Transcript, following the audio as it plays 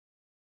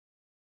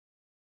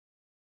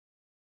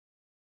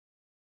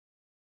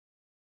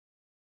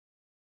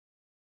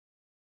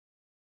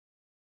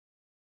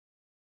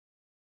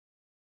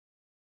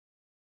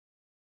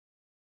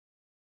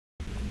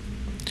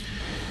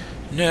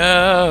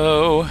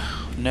No,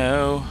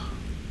 no,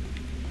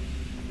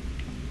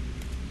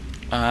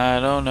 I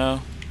don't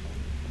know.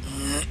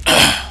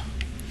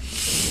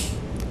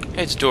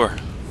 Hey, it's a door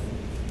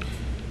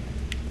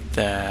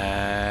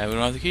that we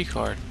don't have the key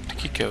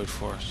code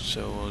for,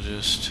 so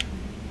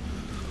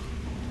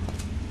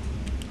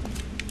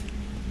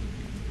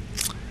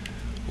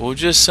we'll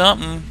just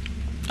something.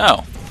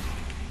 Oh,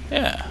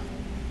 yeah.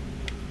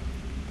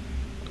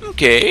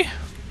 Okay.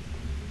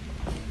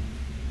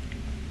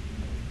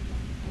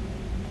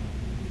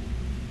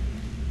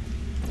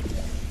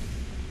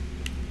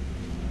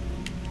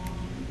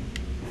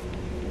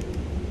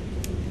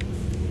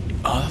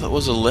 Oh, that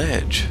was a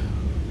ledge.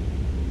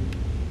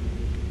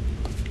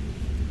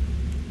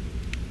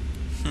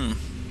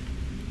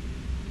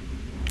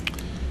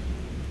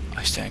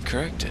 I stand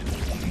corrected.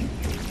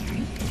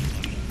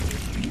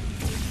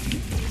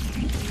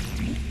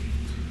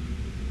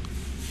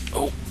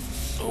 Oh,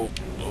 oh,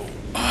 oh.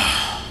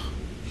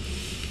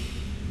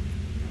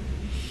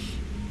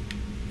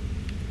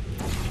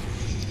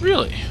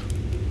 Really?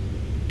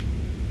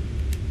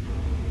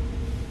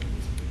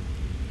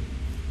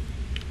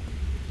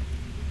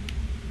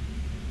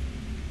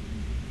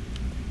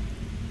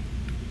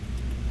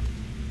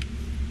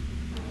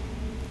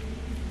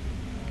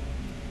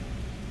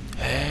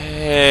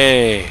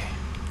 Hey.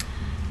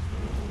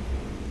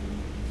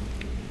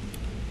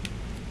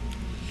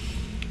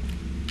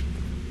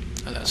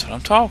 That's what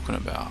I'm talking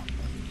about.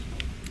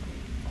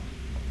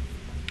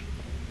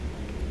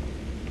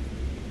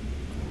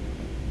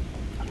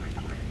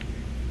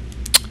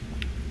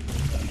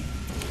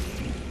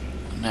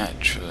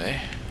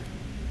 Naturally.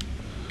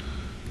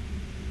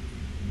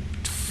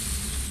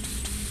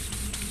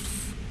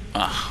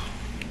 Ah.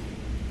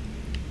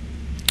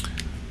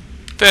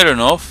 Fair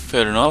enough,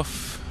 fair enough.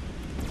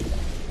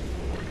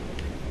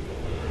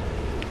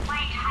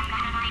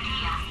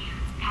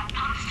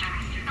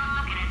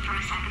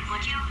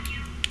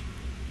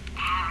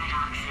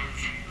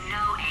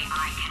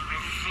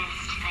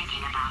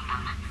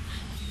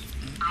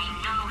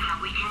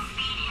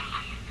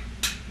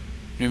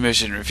 New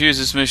mission. Refuse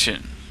this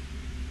mission.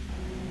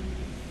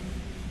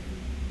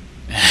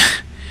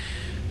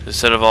 The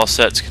set of all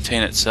sets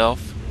contain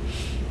itself.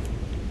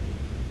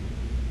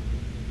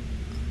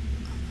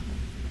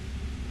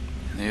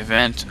 In the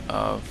event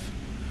of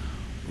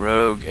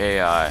rogue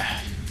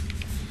AI.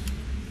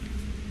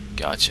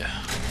 Gotcha.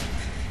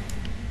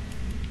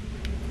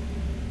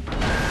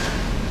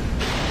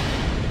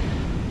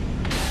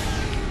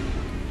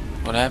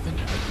 What happened?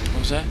 What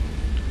was that?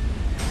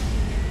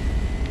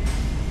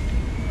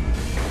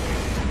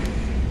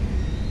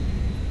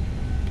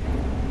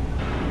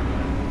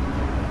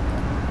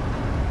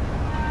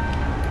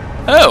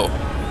 Oh!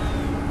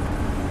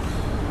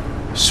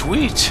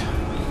 Sweet!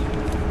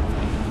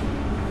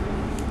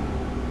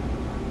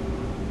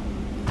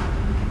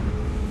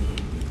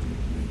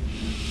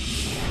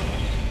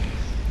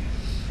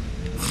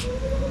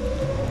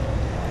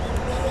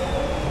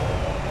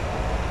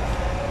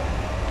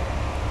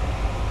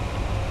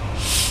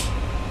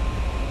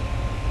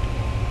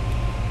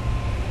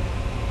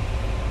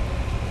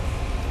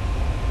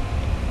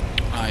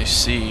 I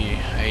see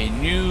a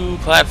new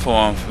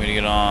platform for me to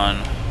get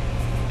on.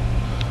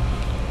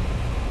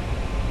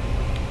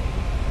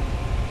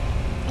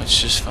 It's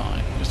just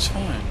fine. It's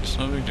fine. It's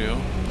no big deal.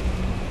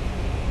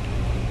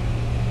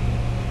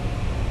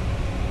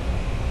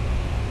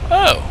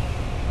 Oh!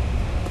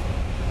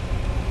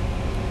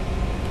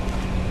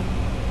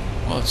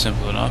 Well, it's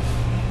simple enough.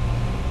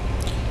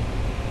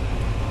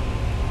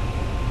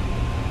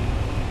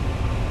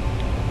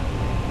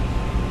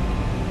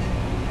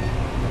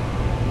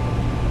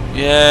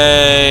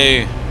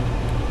 Yay!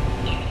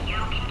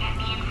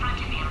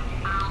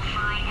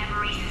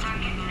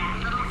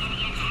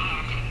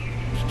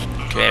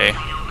 Okay.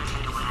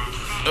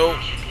 Oh.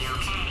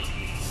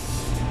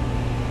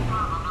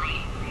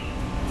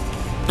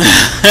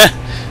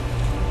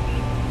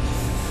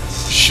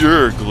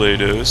 Sure,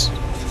 GLaDOS.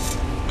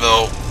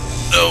 No.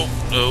 No.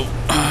 No.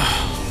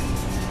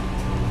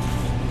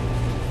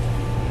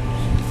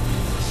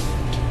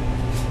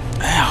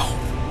 Ow.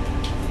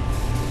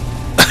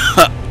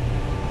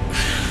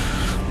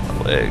 My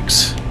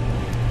legs.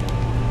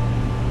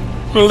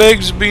 My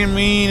legs being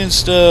mean and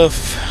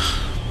stuff.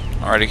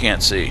 Alright, I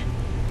can't see.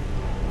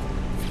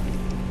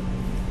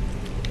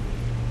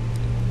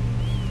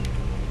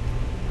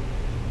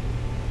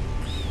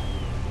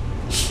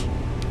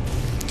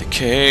 The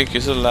cake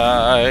is a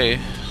lie.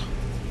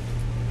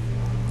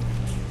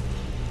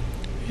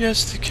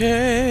 Yes, the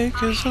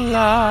cake is a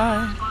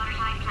lie.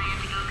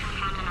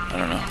 I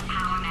don't know.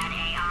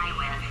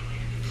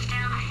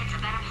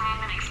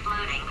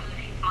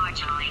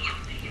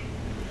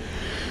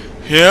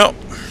 Yep.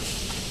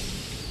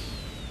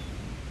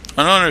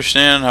 I don't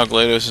understand how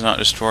GLaDOS is not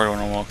destroyed when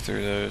I walk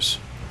through those.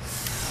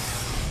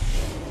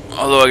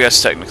 Although I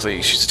guess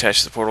technically she's attached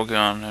to the portal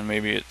gun, and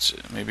maybe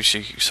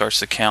she starts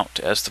to count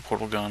as the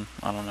portal gun.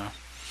 I don't know.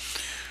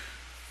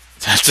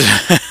 That's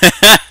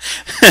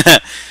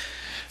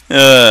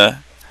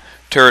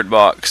turret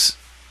box.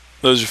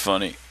 Those are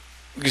funny.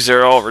 Because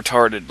they're all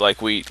retarded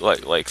like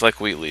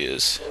Wheatley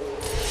is.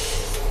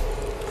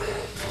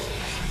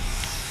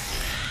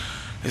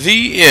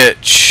 The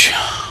Itch.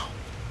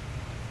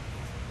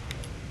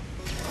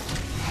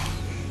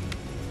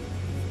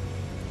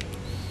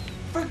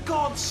 For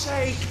God's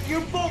sake,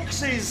 your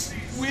boxes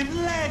with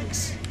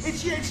legs.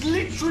 It's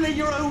literally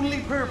your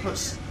only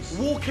purpose.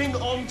 Walking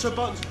onto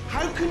buttons.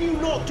 How can you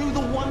not do the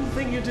one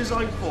thing you're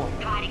designed for?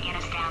 Try to get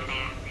us down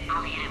there.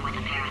 I'll hit him with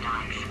a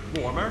paradox.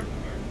 Warmer,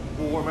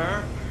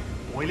 warmer,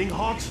 boiling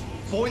hot,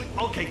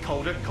 okay,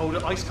 colder,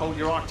 ice cold.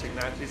 You're Arctic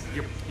now.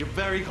 You're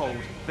very cold,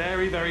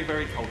 very, very,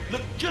 very cold.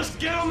 Look, just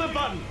get on the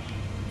button.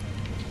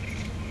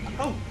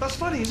 Oh, that's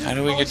funny, isn't it? How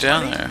do we get It's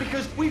down funny there?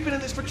 Because we've been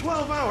at this for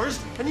 12 hours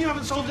and you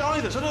haven't solved it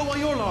either. So I don't know why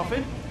you're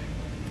laughing.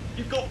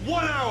 You've got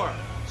 1 hour.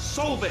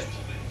 Solve it.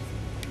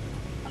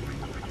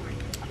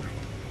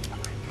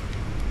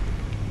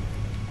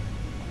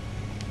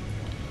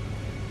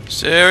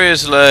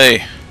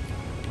 Seriously.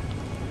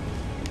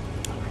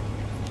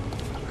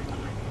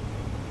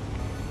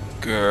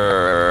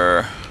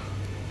 Grr.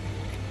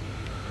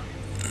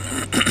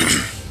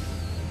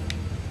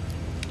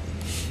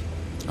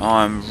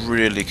 I'm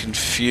really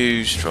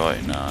confused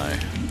right now.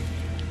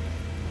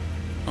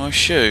 I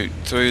shoot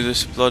through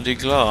this bloody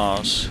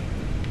glass.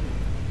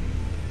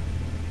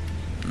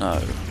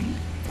 No.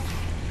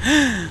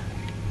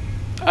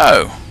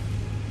 Oh.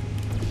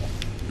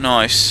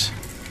 Nice.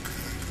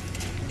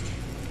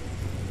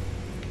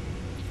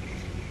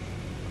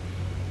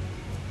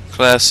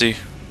 Classy.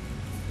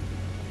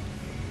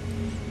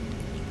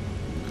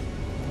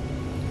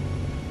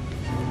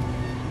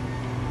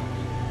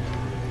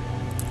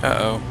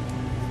 Uh-oh.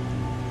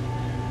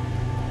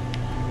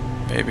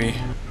 Maybe.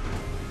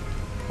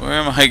 Where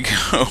am I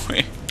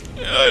going?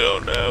 I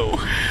don't know.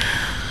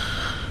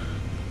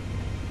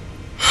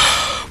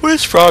 But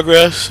it's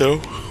progress,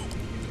 so.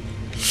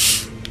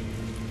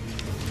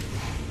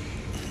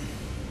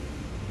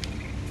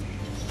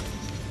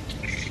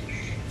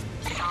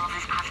 Solve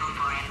this puzzle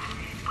for him.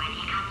 When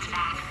he comes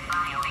back,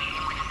 I'll hit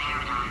him with a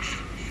paradox.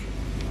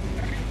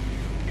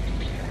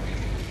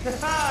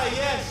 Ah,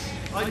 yes.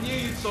 I knew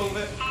you'd solve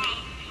it.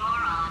 Hey, you're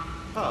on.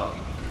 Oh.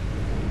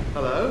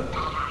 Hello?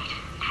 All right,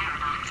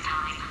 paradox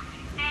time.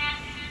 This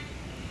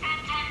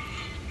sentence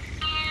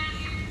is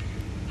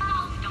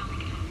false.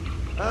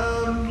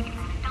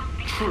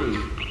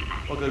 True.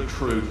 I'll go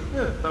true.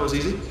 Yeah, that was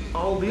easy.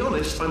 I'll be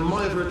honest, I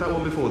might have heard that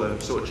one before though,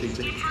 sort of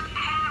cheating. It's a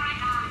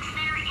paradox.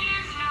 There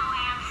is no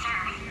answer.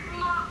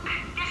 Look,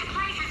 this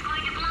place is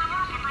going to blow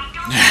up if I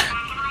don't get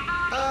back in my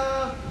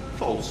box.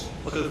 False.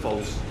 I'll go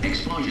false.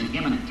 Explosion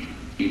imminent.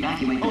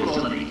 Evacuate the Hold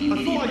facility on. I thought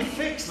immediately. I'd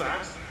fix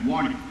that.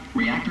 Warning.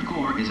 Reactor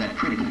core is at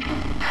critical.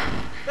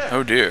 There,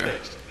 Oh dear.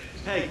 fixed.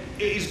 Hey,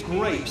 it is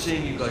great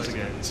seeing you guys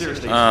again.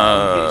 Seriously. It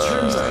Uh,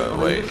 turns out I'm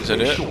a wait, little is that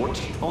bit it? short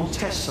on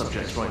test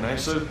subjects right now,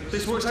 so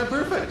this works out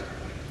perfect.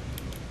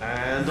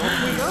 And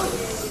off we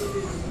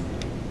go.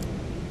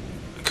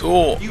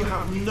 Cool. You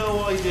have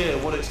no idea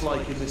what it's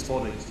like in this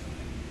body.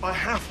 I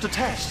have to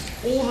test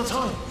all the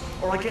time,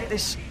 or I get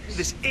this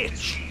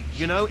itch.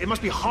 You know, it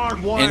must be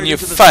hardwired In your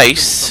into the system or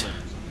face? something.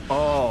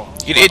 Oh,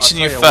 You get well, itch in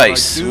I your tell you, when I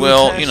face. do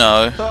Well, test- you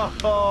know.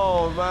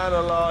 Oh man,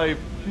 alive!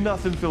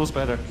 Nothing feels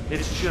better.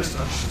 It's just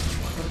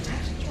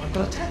I've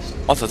got to test.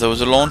 I thought there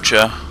was a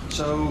launcher.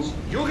 So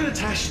you're gonna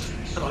test,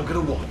 and I'm gonna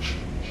watch.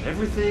 And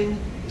everything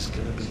is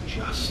gonna be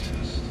just.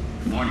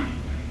 Warning.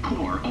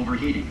 Core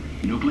overheating.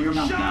 Nuclear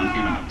meltdown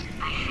imminent.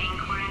 I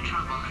think we're in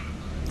trouble.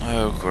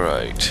 Oh,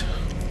 great.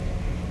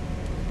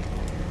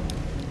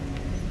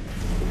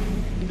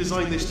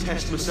 Designed this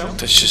test myself.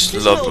 That's just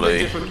It's a little bit lovely.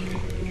 different.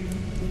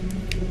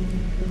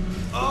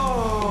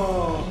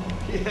 Oh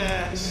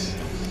yes.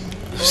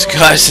 This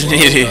guy's an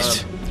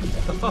idiot.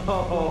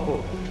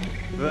 Oh,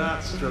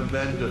 that's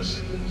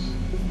tremendous.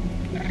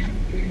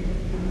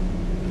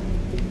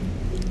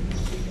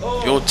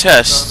 Oh, Your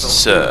tests, that's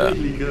sir.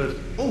 really good.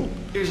 Oh,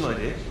 here's an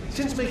idea.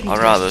 Since making Are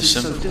tests rather is so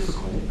simple.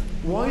 difficult,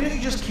 why don't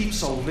you just keep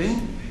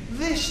solving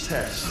this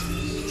test?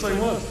 Same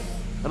one.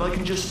 And I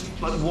can just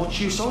like watch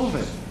you solve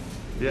it.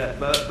 Yeah,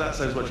 that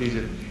sounds much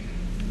easier.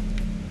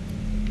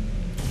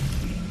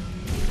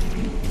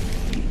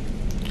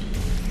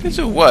 There's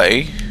a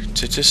way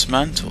to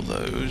dismantle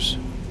those.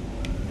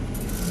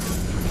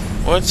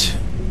 What?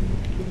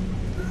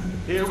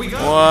 Here we go.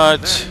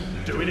 What?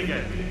 Now, do it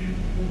again.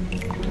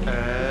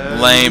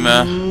 And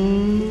Lamer.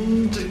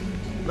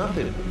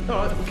 nothing.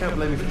 Alright, can't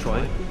blame me for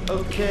trying.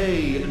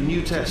 Okay,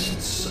 new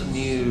tests.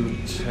 New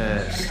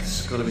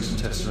tests. Gotta be some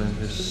tests around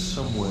here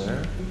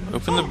somewhere.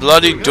 Open the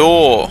bloody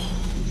door.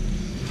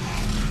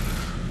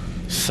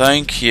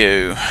 Thank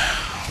you. Alright,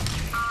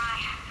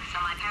 so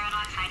my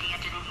paradox idea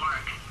didn't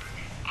work.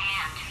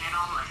 And it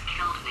almost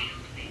killed me.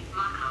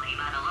 Luckily,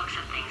 by the looks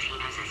of things, he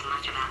knows as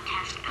much about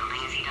test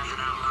building as he does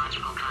about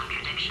logical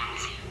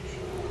contradictions.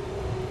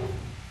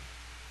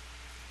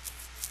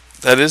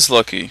 That is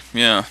lucky,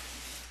 yeah.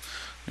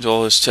 And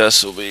all his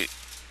tests will be,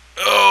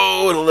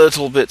 a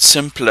little bit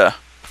simpler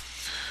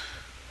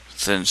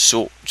than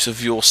sorts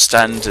of your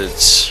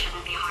standards.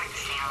 Shouldn't be hard to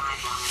stay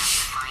alive long enough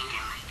to find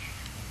him.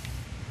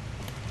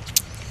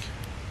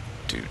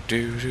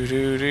 do do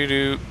do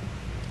do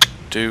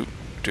do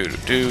do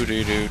do do do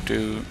do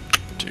do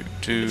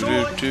do. It's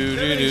alright.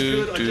 Everything's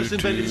good. I just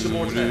invented some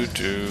more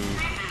tests.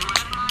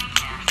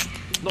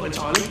 Not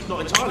entirely.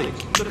 Not entirely.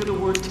 Look at the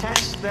word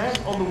test there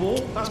on the wall.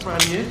 That's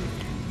brand new.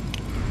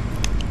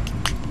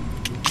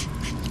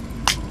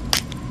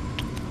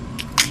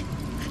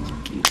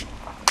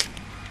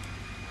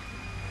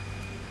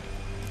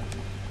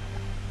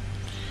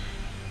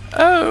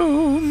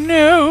 Oh,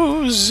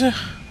 noes.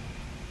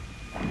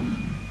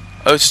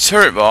 Oh, it's a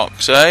turret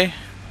box, eh?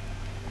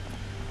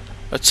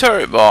 A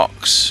turret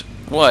box.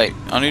 Wait,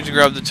 I need to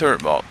grab the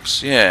turret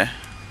box. Yeah.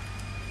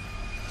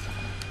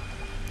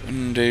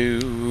 Do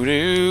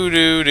do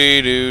do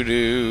do do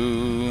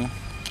do.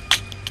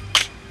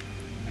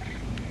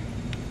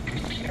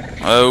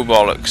 Oh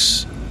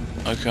bollocks.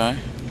 Okay.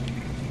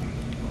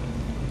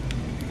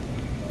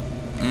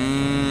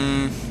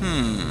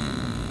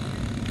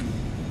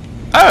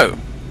 Oh.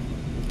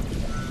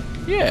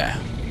 Yeah.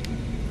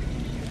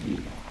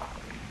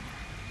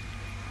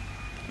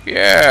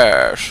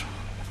 Yes.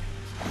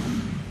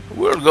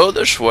 We'll go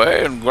this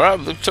way and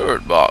grab the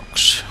turret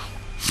box.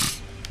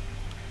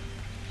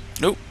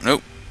 Nope,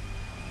 nope.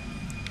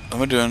 What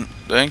am I doing?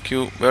 Thank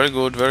you. Very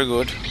good, very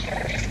good.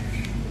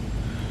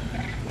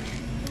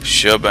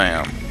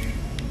 Shabam.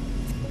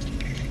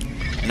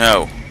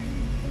 No.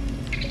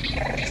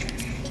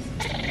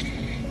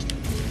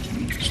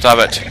 Stop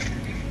it.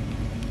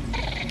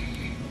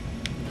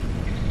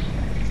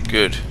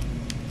 Good.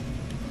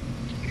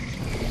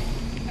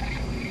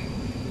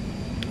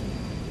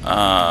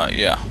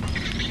 Yeah.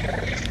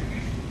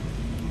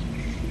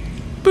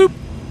 Boop.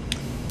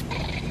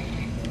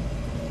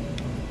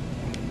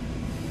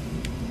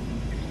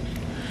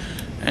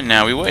 And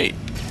now we wait. Okay,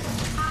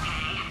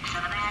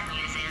 so the bad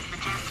news is the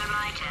tests are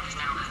my tests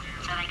now,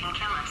 so they can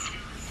kill us.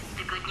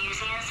 The good news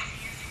is,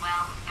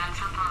 well, none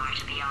so far,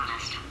 to be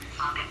honest.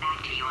 I'll get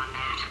back to you on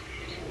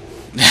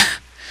that.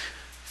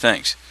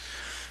 Thanks.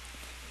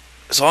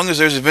 As long as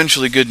there's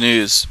eventually good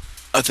news,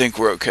 I think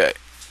we're okay.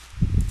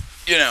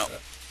 You know.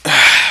 I'd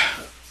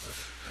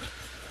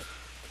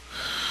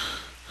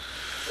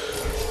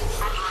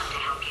love to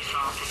help you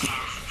solve the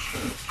tests,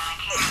 but I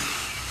can't.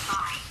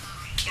 Sorry,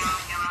 you're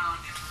on your own.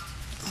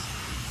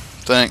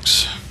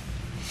 Thanks.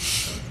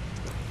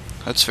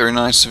 That's very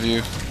nice of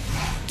you.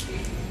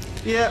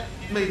 Yeah,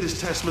 made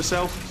this test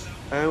myself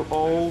out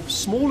of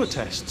smaller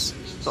tests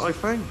that I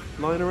found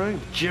lying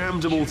around.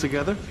 Jammed them all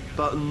together.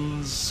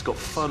 Buttons, got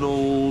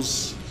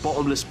funnels,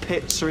 bottomless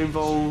pits are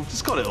involved.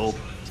 It's got it all.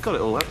 It's got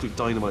it all. Absolute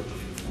dynamite.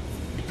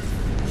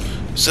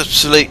 It's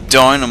absolute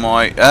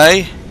dynamite,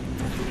 eh?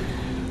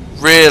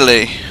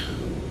 Really?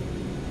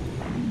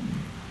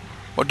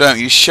 Why don't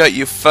you shut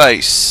your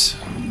face?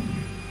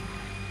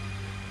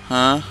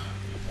 Huh?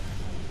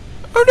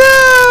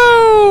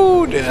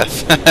 Oh no!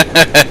 Death.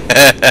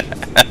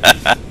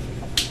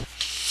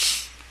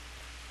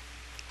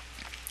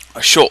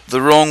 I shot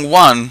the wrong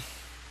one.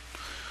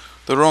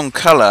 The wrong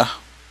colour.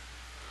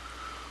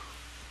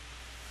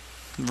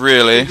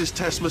 Really? Made this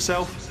test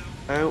myself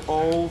out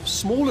of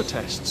smaller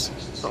tests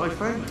that I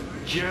found.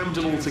 Jammed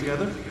them all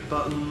together.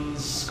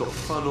 Buttons, got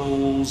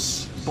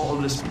funnels,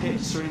 bottomless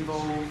pits are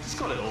involved. It's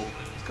got it all.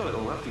 It's got it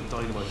all. Absolute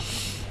dynamite.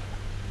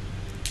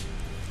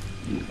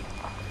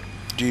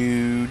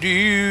 Do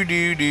do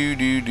do do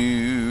do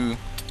do.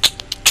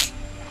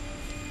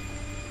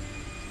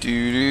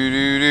 Do do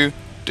do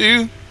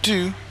do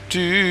do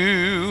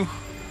do.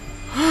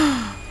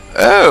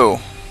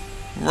 Oh,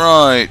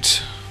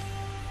 right.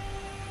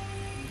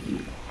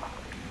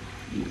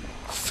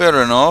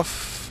 Fair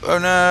enough. Oh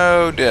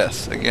no,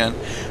 death again. I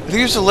think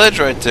there's a ledge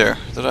right there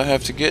that I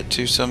have to get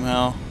to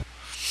somehow.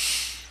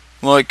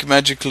 Like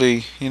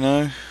magically, you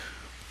know?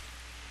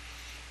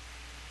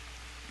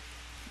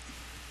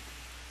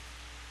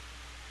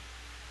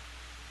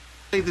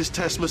 Made this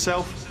test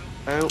myself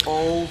out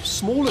of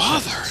smaller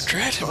tests.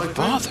 Dread that I and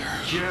found. bother.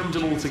 Jammed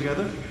them all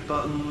together.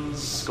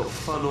 Buttons, got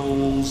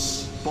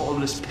funnels,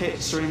 bottomless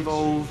pits are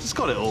involved. It's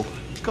got it all.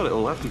 It's got it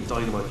all. Absolute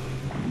dynamite.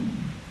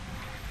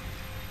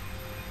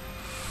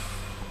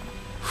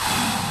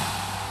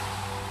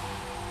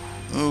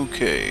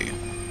 Okay.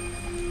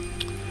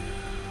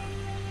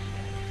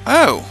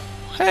 Oh,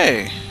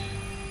 hey.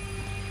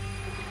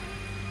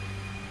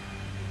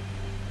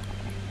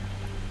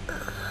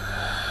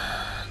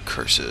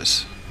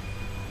 Curses.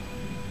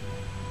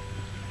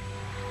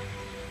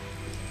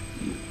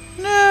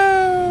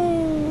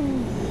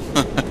 No.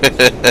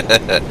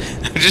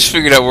 I just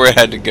figured out where I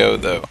had to go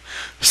though.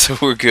 So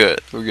we're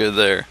good. We're good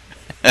there.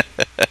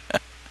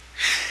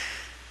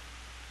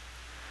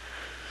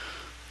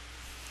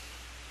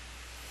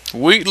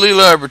 Wheatley Made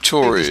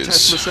Laboratories. this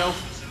test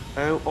myself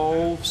out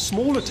of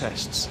smaller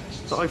tests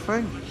that I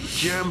found.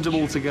 Jammed them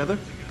all together.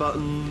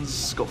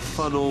 Buttons, got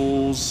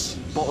funnels,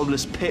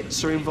 bottomless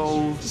pits are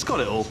involved. It's got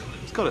it all.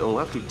 It's got it all.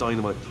 Absolute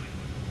dynamite.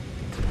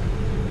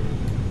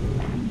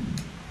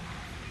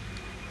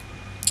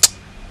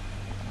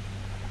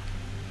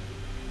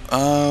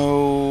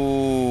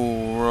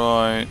 Oh,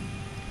 right.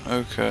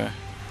 Okay.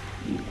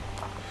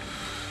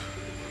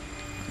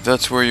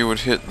 That's where you would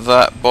hit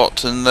that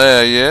button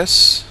there,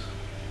 yes?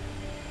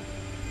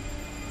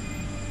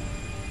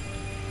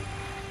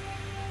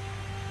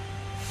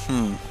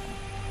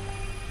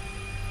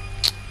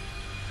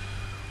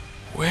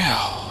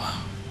 Well.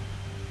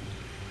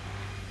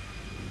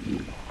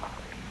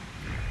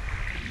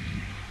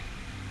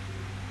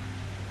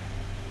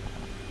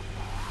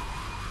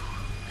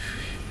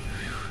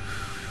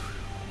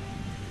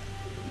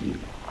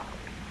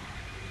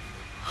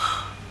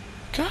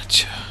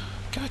 Gotcha.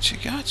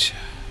 Gotcha.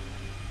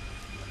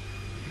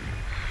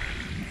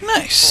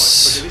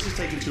 Nice. Okay, this is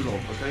taking too long,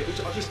 okay?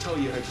 I'll just tell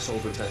you how to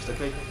solve the test,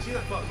 okay? See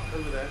that button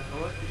over there,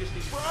 alright? You just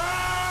need...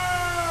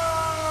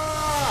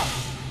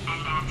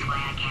 And that's why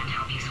I can't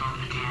help you solve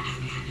the tests.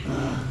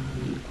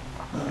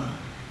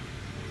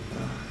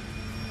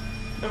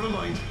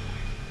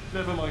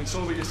 Never mind,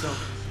 solve it yourself.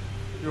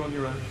 You're on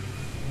your own.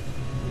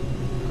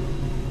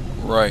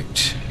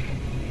 Right.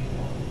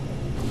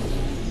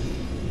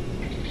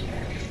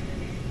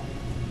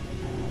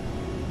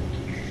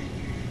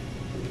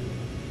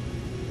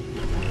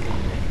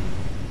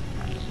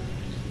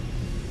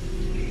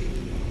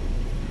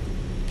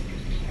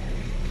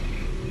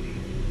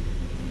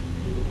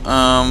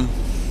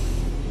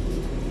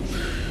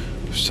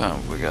 Which time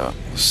have we got?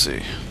 Let's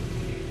see.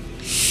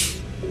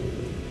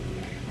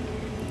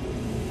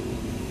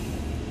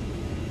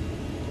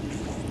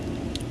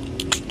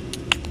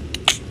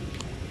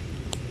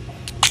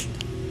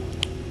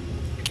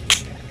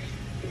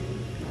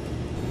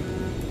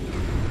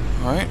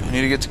 Alright, I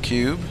need to get the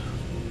cube.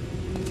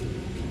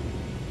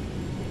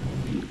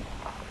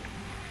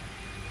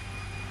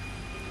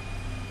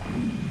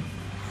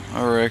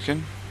 I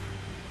reckon.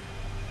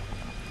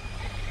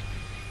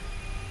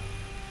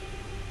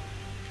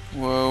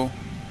 Whoa.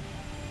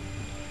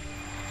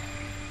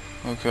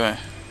 Okay.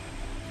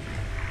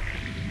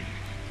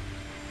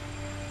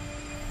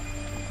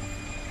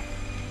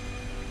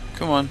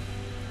 Come on.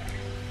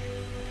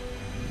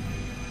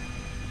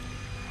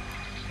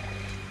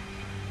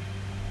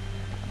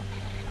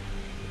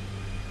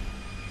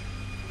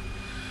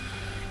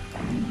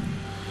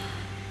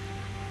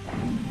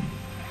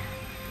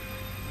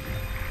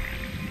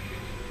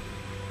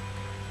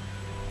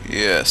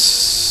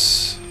 Yes.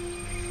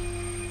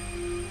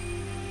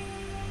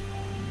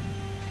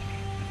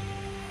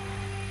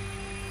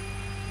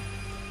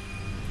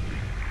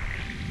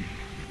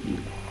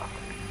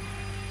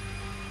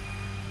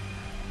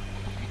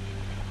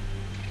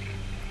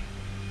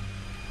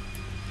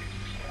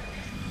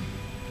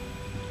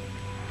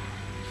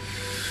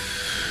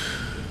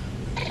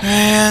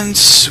 And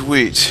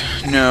sweet.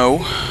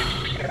 No.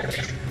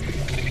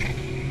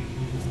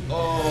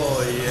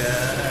 Oh,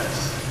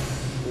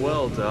 yes.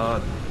 Well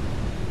done.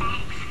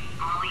 Thanks.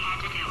 All we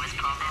had to do was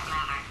pull that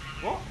lever.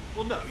 What?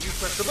 Well, no, you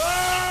pressed the... I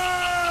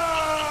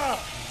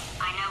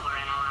know we're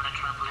in a lot of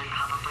trouble and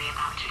probably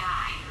about to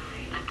die,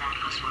 but that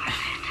was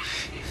worth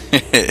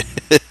it.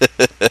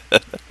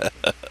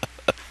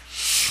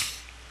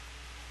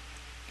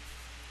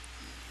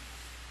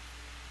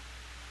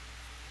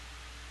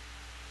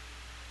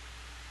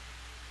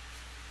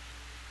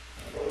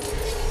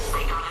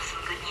 I got us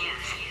some good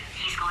news.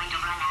 He's going to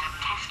run out of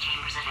test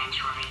chambers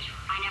eventually.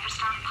 I never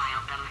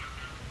stockpiled them.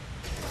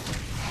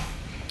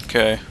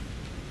 Okay.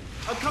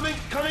 I'm coming.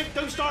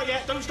 Don't start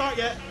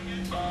yet.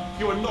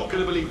 You are not going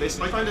to believe this.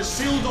 I found a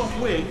sealed off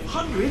wing.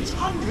 Hundreds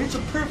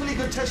of perfectly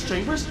good test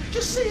chambers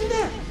just sitting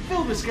there.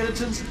 Filled with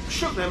skeletons.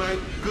 Shook them out.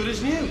 Good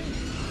as new.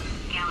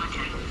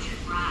 Skeletons.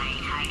 Right.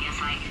 I guess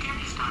I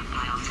did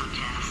stockpile some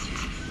tests.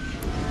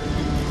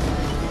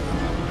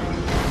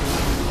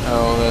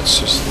 Oh, that's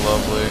just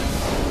lovely.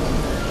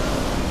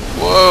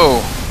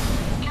 Whoa!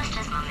 Just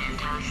as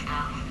mementos,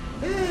 though.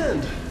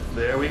 And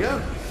there we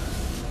go.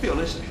 Be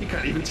honest, you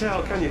can't even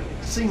tell, can you?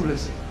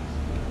 Seamless.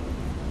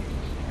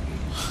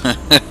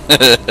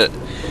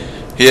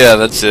 Yeah,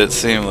 that's it.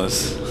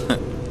 Seamless.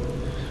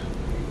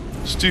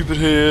 Stupid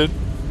head.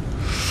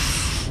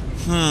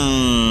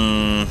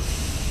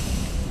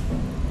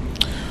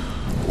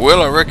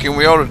 Well, I reckon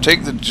we ought to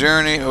take the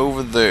journey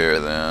over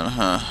there then,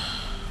 huh?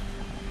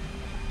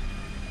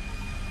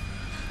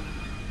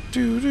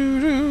 Do do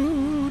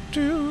do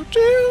do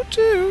do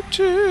do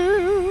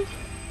do.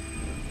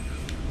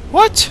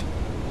 What?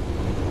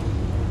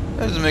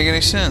 That doesn't make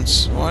any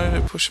sense. Why did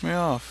it push me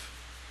off?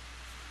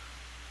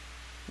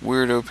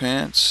 Weirdo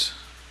pants.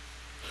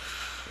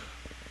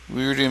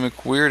 Weirdy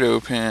McWeirdo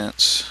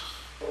pants.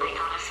 I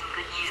got us some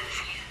good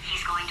news.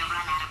 He's going to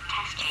run out of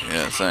test chambers.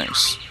 Yeah,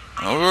 thanks.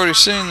 Oh, we've already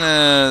seen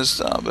this.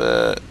 Stop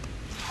it.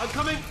 I'm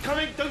coming.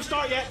 Don't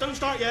start yet.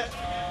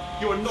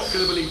 You are not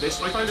going to believe this.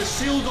 I found a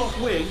sealed off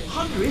wing.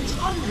 Hundreds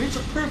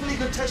of perfectly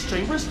good test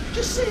chambers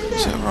just sitting there.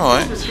 Is that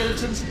right? The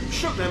skeletons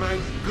shook them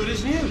out. Good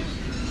as new. Skeletons.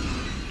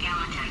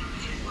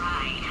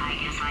 Right. I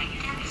guess I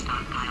did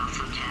stockpile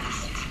some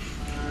tests.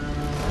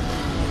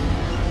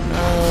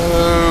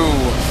 No.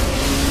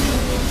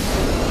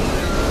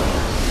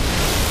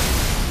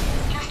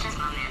 Just as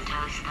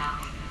mementos, though.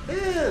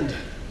 And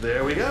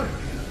there we go.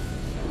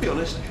 Be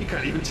honest, you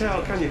can't even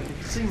tell, can you?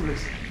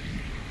 Seamless.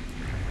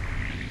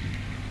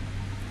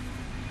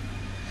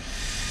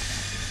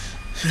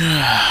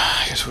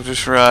 I guess we'll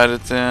just ride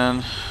it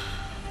then.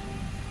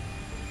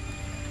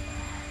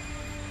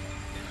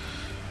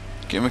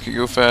 Can't make it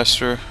go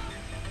faster.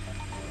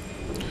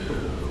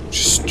 Which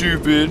is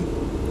stupid.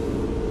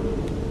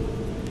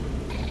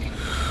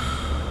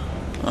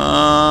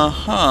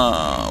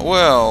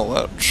 Well,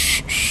 let's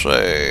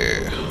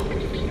say.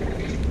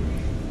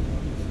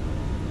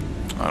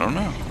 I don't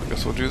know. I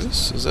guess we'll do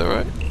this. Is that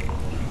right?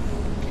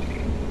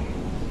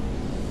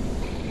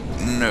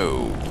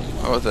 No.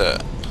 How about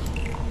that?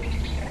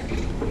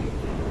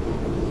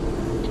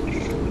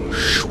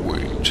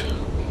 Sweet.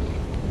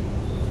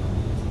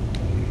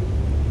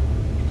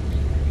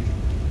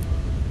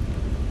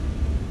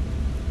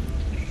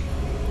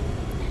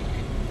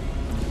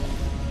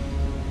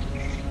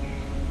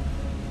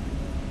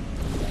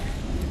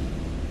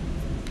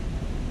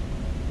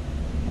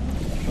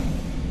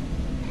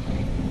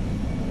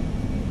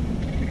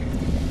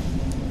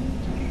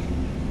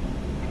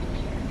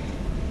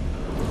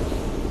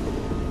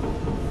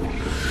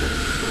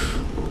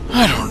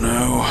 I don't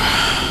know.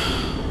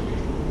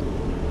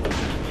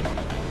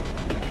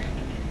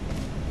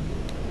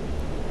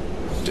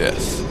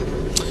 Death.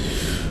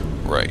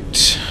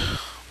 Right.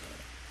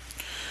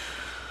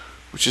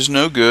 Which is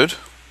no good.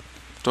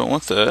 Don't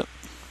want that.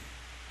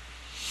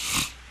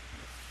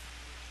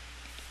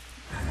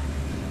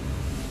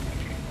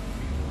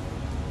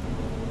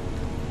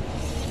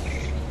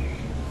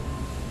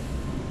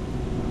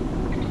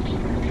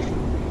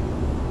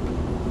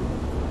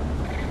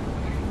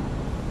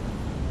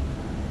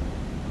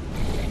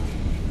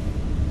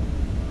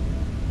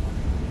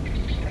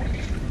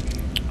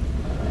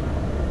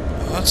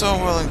 That's all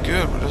well and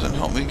good, but it doesn't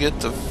help me get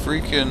the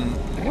freaking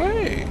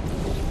way.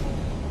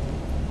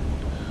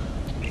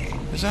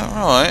 Is that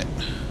right?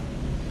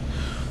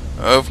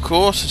 Of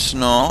course it's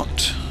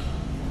not.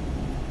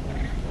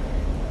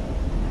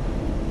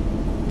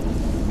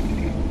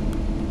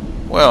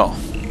 Well.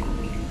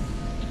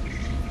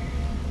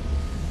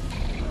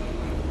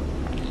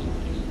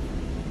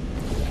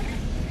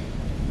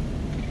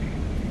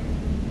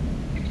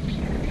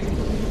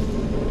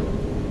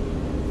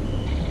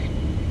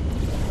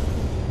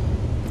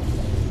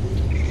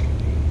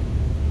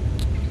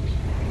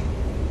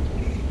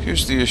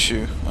 Here's the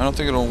issue. I don't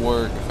think it'll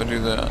work if I do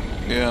that.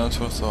 Yeah, that's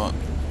what I thought.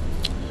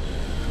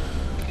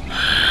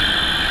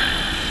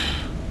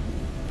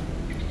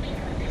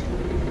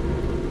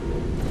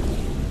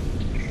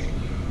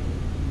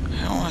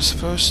 How am I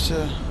supposed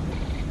to...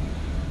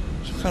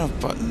 Some kind of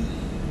button.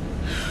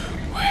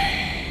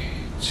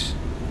 Wait.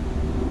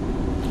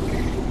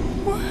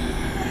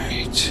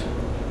 Wait.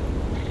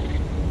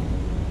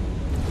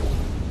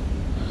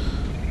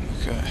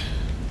 Okay.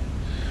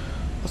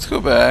 Let's go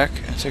back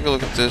and take a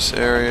look at this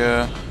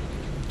area.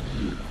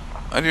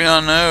 I do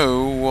not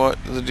know what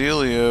the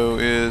dealio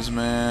is,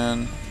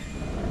 man.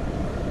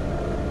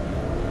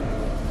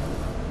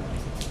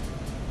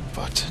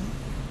 Button?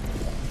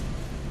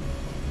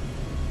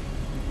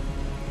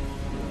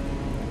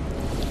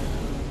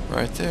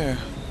 Right there.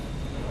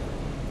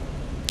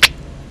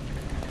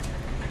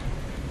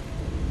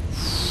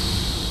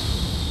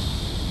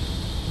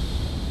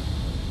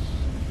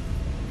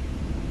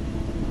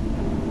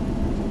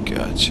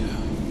 Gotcha.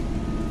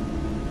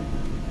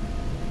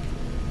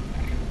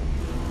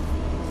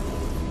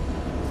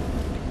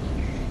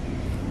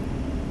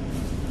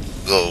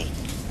 Oh,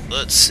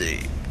 let's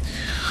see.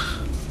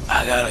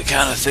 I gotta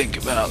kind of think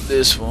about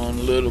this one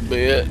a little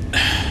bit.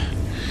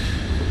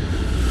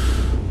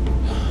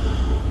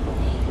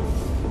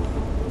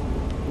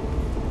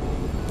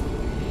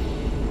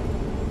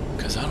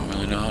 Because I don't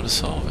really know how to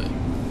solve it.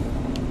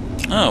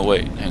 Oh,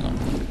 wait, hang on.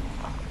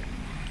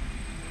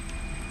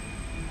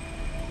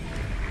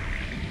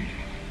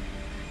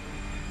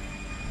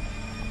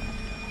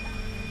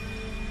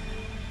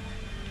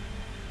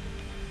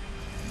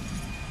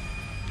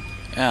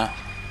 Yeah.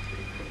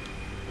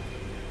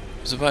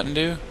 What's the button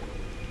do?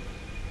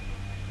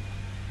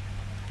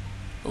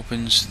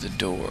 Opens the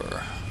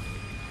door.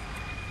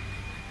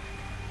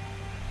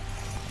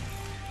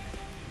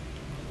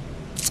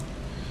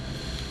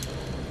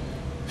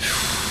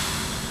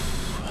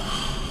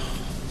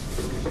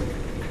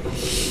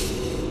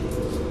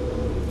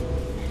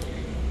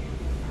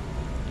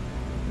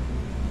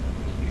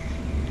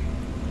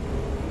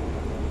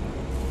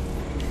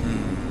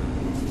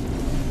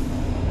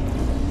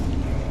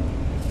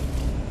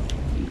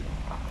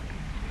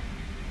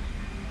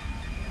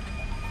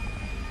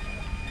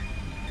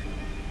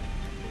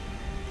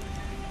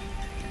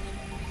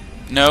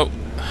 Nope.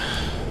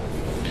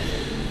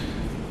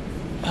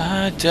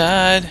 I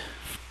died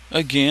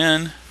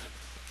again.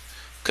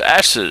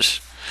 Curses.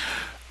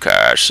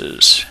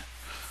 Curses.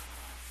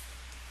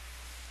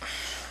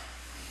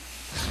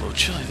 It's a little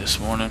chilly this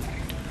morning.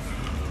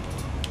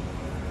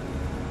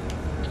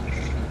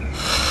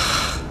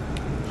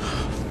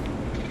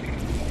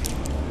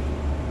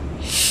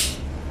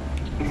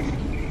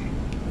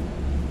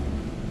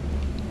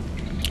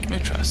 Let me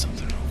try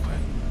something real quick.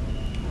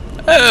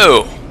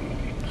 Oh!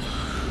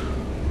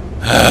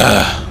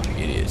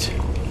 Idiot.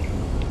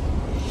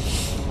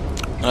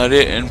 I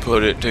didn't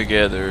put it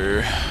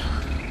together.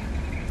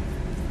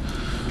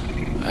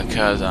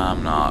 Because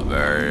I'm not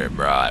very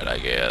bright, I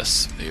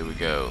guess. Here we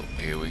go.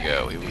 Here we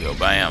go. Here we go.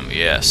 Bam.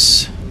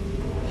 Yes.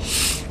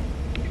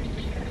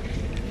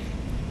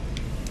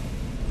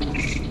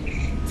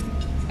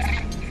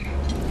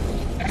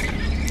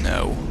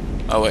 No.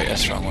 Oh wait,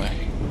 that's the wrong way.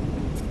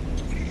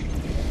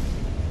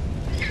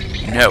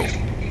 No.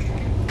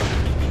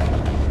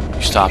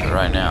 You stop it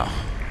right now.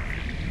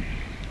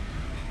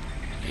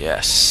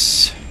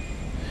 Yes.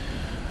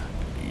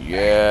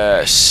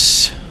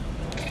 Yes.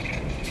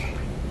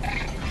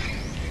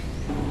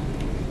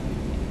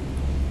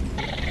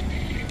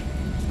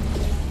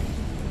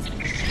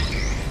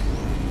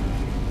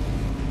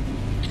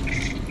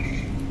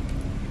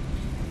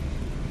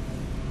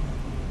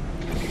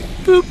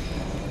 Boop.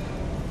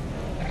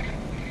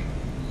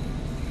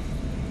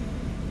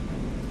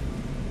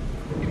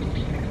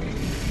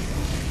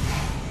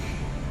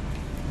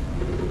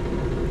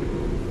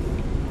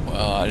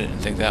 Well, I didn't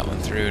think that one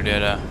through,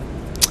 did I?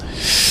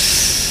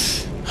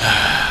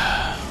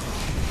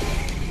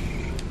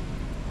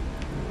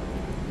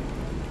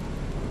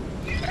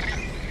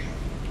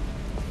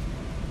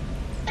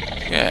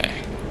 Okay.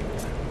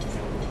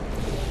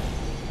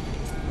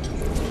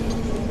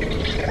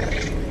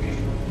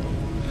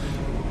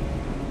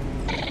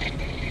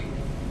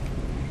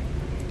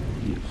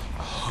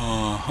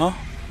 Uh-huh.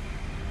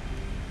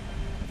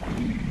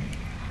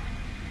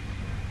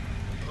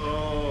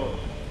 Oh,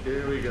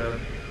 here we go.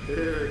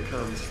 Here it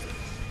comes.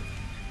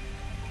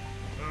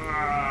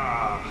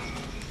 Ah.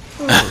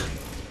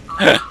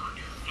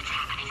 It's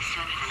happening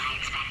sooner than I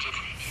expected.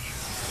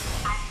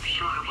 I'm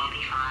sure we'll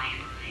be fine.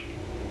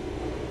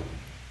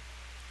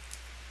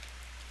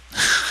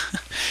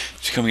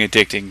 It's becoming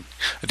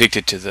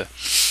addicted to the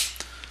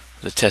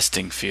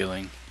testing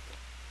feeling.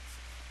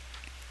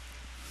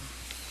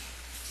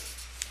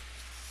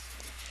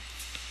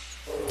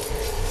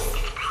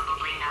 It's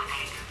probably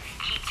nothing.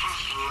 Keep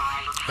testing while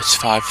I look It's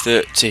for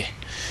it. 5:30.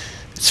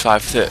 It's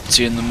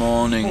 5:30 in the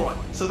morning. Alright,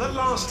 so that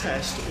last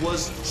test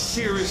was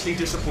seriously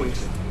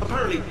disappointing.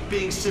 Apparently,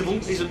 being civil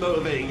isn't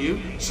motivating you,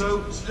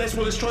 so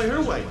let's try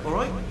her way,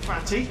 alright?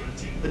 Fatty,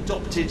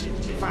 adopted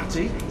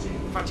Fatty,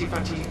 Fatty,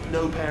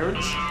 no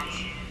parents.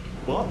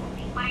 What?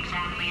 What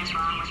exactly is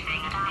wrong with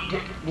being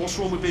adopted? What's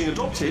wrong with being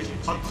adopted?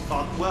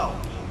 Well,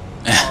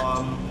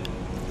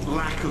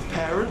 lack of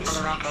parents, For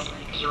the record,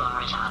 you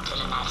are adopted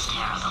and that's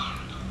terrible.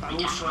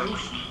 and also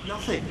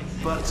nothing.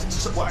 But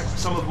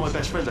some of my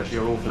best friends actually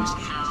are orphans.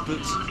 Also, But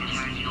look at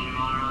her, you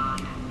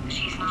moron.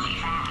 She's not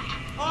fat.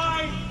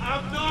 I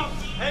am not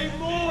a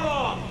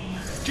moron.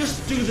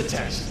 Just do the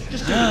test.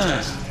 Just do the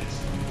test.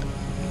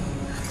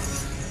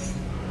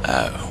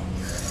 Oh.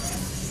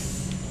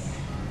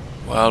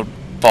 Well,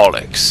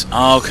 bollocks.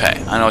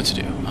 Okay, I know what to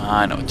do.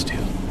 I know what to do.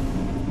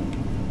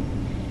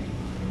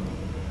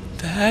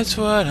 That's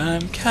what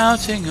I'm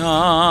counting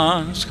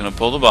on. Just gonna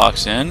pull the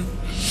box in.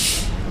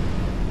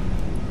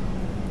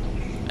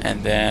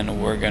 And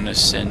then we're gonna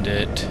send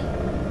it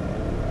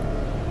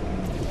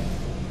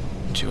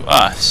to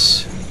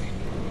us.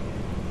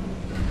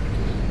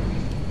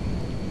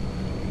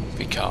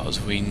 Because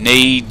we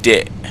need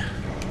it.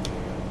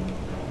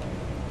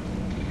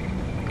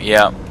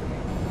 Yep.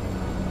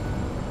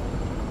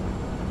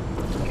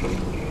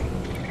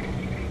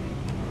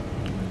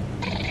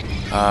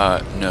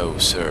 No,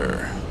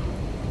 sir.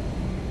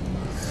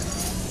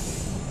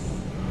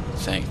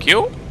 Thank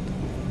you.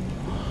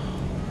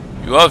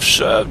 You have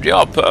served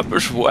your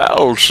purpose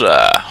well,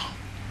 sir.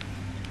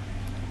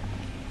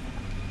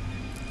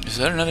 Is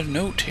there another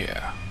note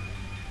here?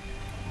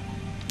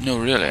 No,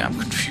 really, I'm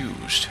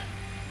confused.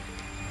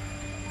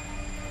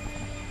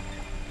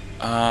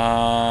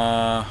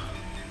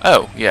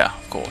 Oh, yeah,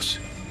 of course.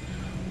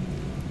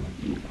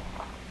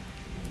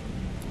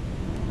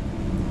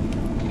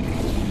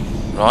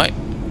 Right,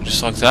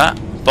 just like that.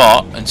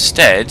 But,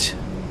 instead,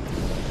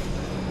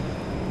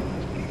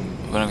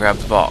 we're gonna grab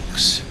the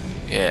box.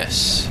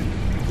 Yes.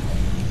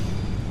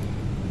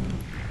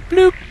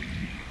 Bloop.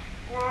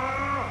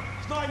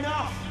 It's not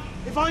enough.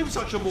 If I'm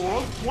such a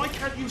moron, why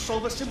can't you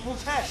solve a simple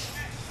test?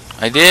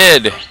 I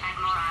did. Push that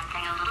moron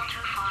thing a little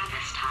too far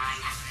this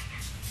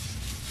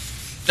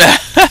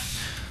time.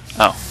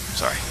 Oh,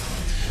 sorry.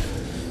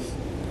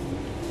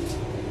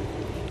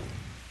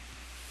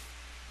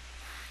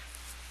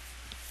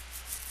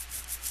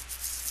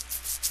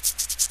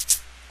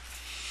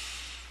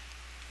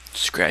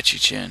 Scratchy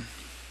chin.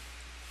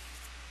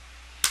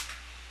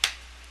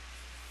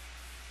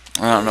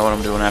 I don't know what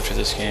I'm doing after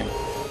this game.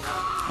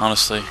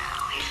 Honestly. He's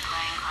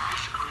playing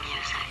classical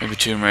music. Maybe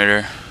Tomb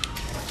Raider.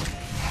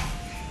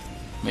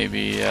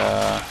 Maybe,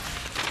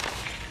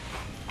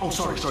 Oh,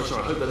 sorry.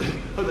 Hope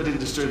that didn't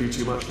disturb you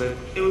too much then.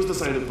 It was the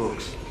sound of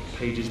books.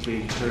 Pages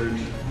being turned.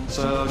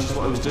 So that's just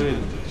what I was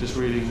doing. Just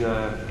reading,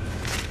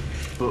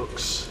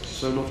 books.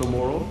 So not a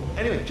moron.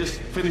 Anyway,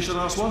 just finish the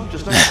last one.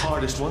 Just know the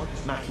hardest one.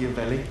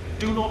 Machiavelli.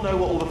 Do not know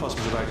what all the fuss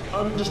was about.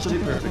 Understood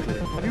it perfectly.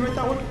 Have you read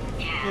that one?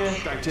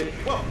 Yeah, doubt it.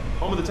 Well,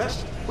 on with the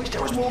test. Wish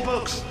there was more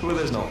books. Well,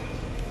 there's not.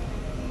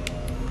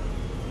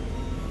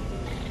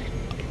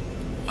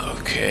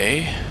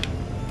 Okay.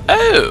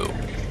 Oh!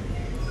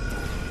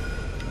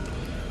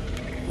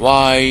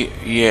 Why,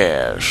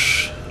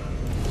 yes.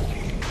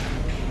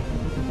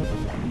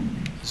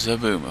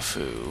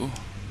 Zaboomafoo.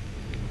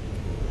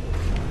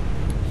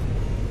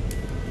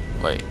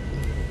 Wait.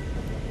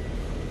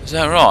 Is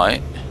that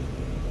right?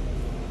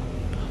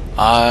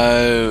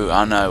 Oh,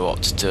 I know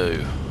what to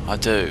do. I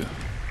do.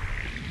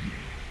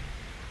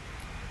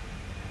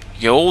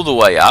 You go all the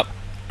way up,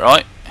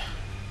 right?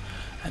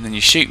 And then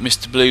you shoot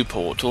Mr. Blue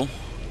Portal.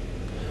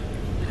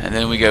 And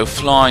then we go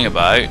flying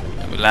about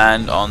and we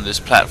land on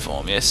this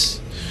platform, yes?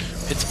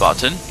 Hit the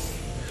button,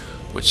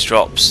 which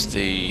drops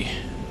the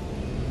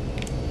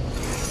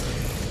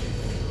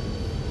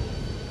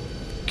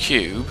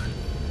cube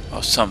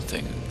or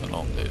something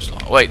along those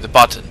lines. Wait, the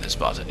button, this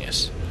button,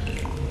 yes.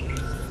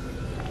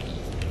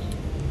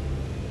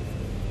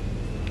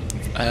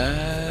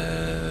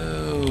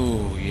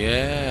 Oh,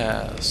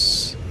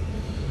 yes.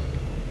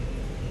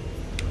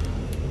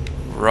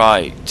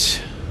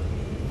 Right.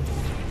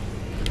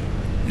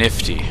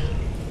 Nifty.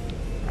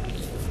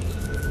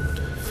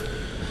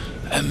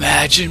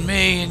 Imagine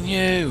me and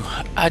you,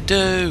 I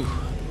do.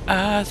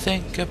 I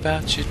think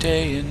about you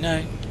day and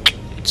night.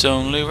 It's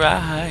only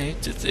right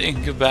to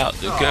think about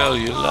the girl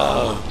you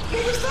love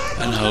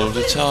and hold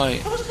her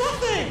tight.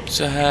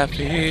 So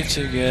happy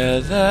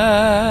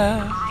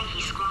together.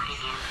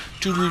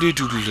 Doodly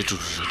doodly doodly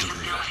doodly.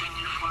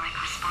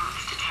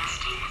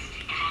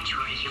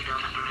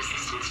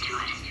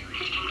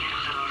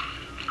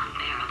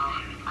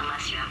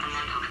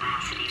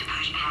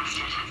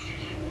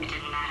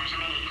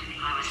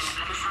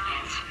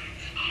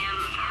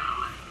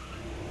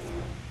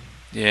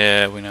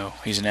 Yeah, we know.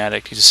 He's an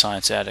addict. He's a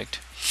science addict.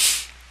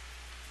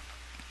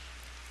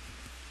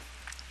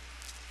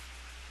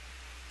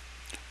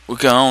 We're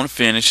gonna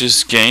finish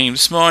this game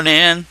this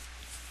morning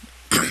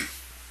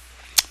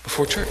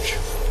before church,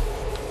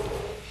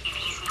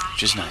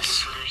 which is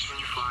nice.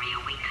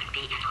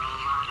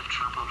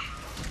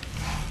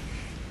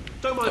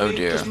 Don't mind Oh me,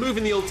 dear. just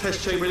moving the old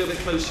test chamber a little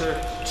bit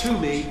closer to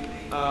me.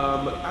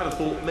 I had a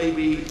thought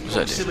maybe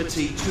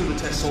proximity to the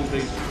test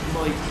solving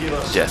might give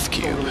us Death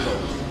cube.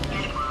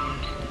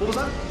 What was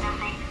that?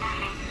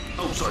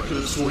 Oh, sorry, I could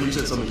have sworn you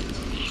said something.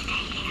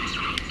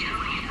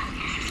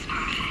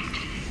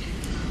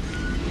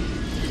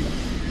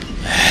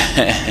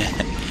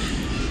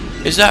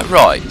 Is that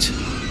right?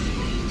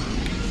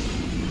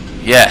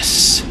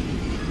 Yes.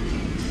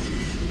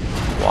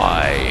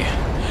 Why?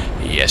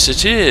 Yes,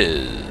 it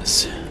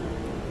is.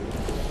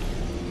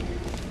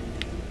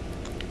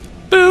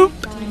 Boop.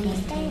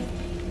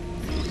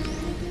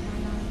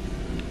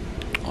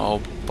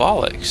 Oh,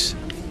 bollocks.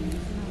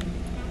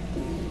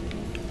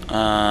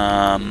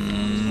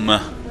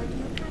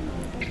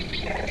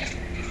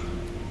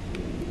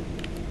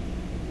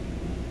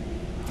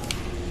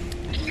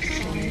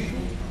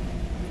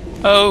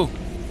 Oh,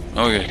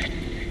 okay.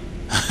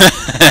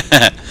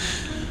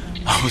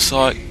 I was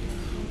like,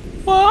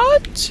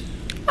 what?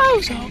 I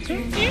was all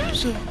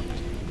confused. Do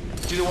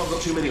you know what I've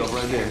got too many of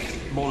around here?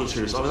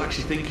 Monitors. I was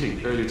actually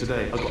thinking earlier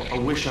today, I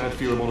wish I had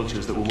fewer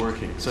monitors that were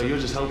working. So you're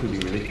just helping me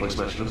really by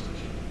smashing them.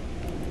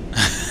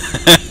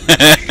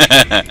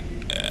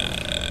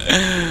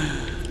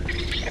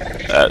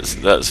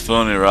 That's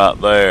funny right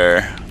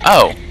there.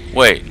 Oh,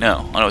 wait,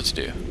 no, I know what to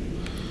do.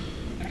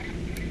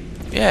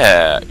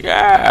 Yeah,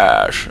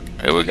 yes,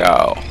 here we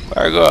go.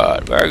 Very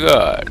good, very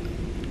good.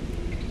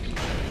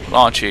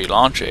 Launchy,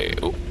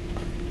 launchy. Ooh.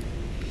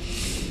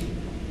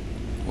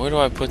 Where do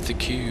I put the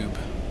cube?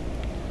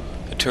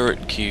 The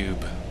turret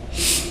cube.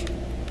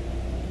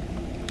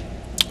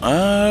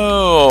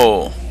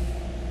 Oh,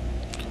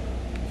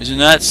 isn't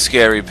that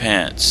scary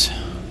pants?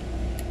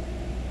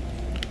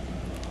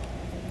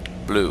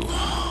 Blue.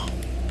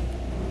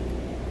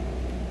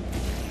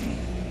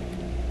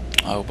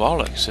 Oh,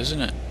 bollocks,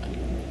 isn't it?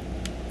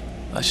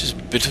 That's just a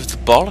bit of the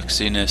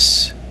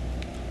bollocksiness.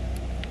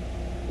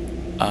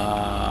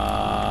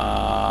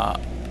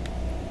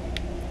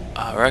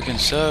 I reckon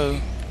so.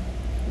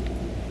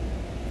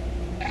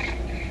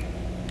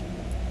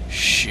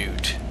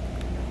 Shoot.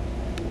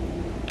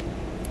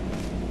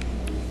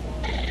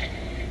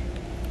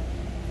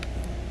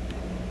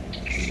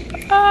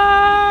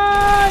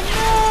 Ah,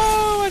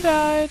 no, I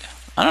died.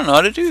 I don't know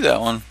how to do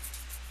that one.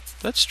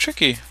 That's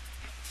tricky.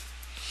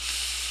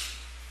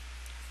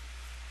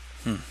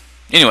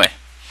 Anyway,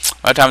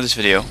 we're out of time with this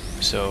video,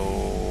 so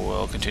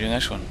we'll continue the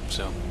next one.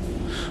 So,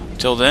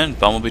 until then,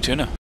 Bumblebee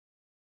Tuna.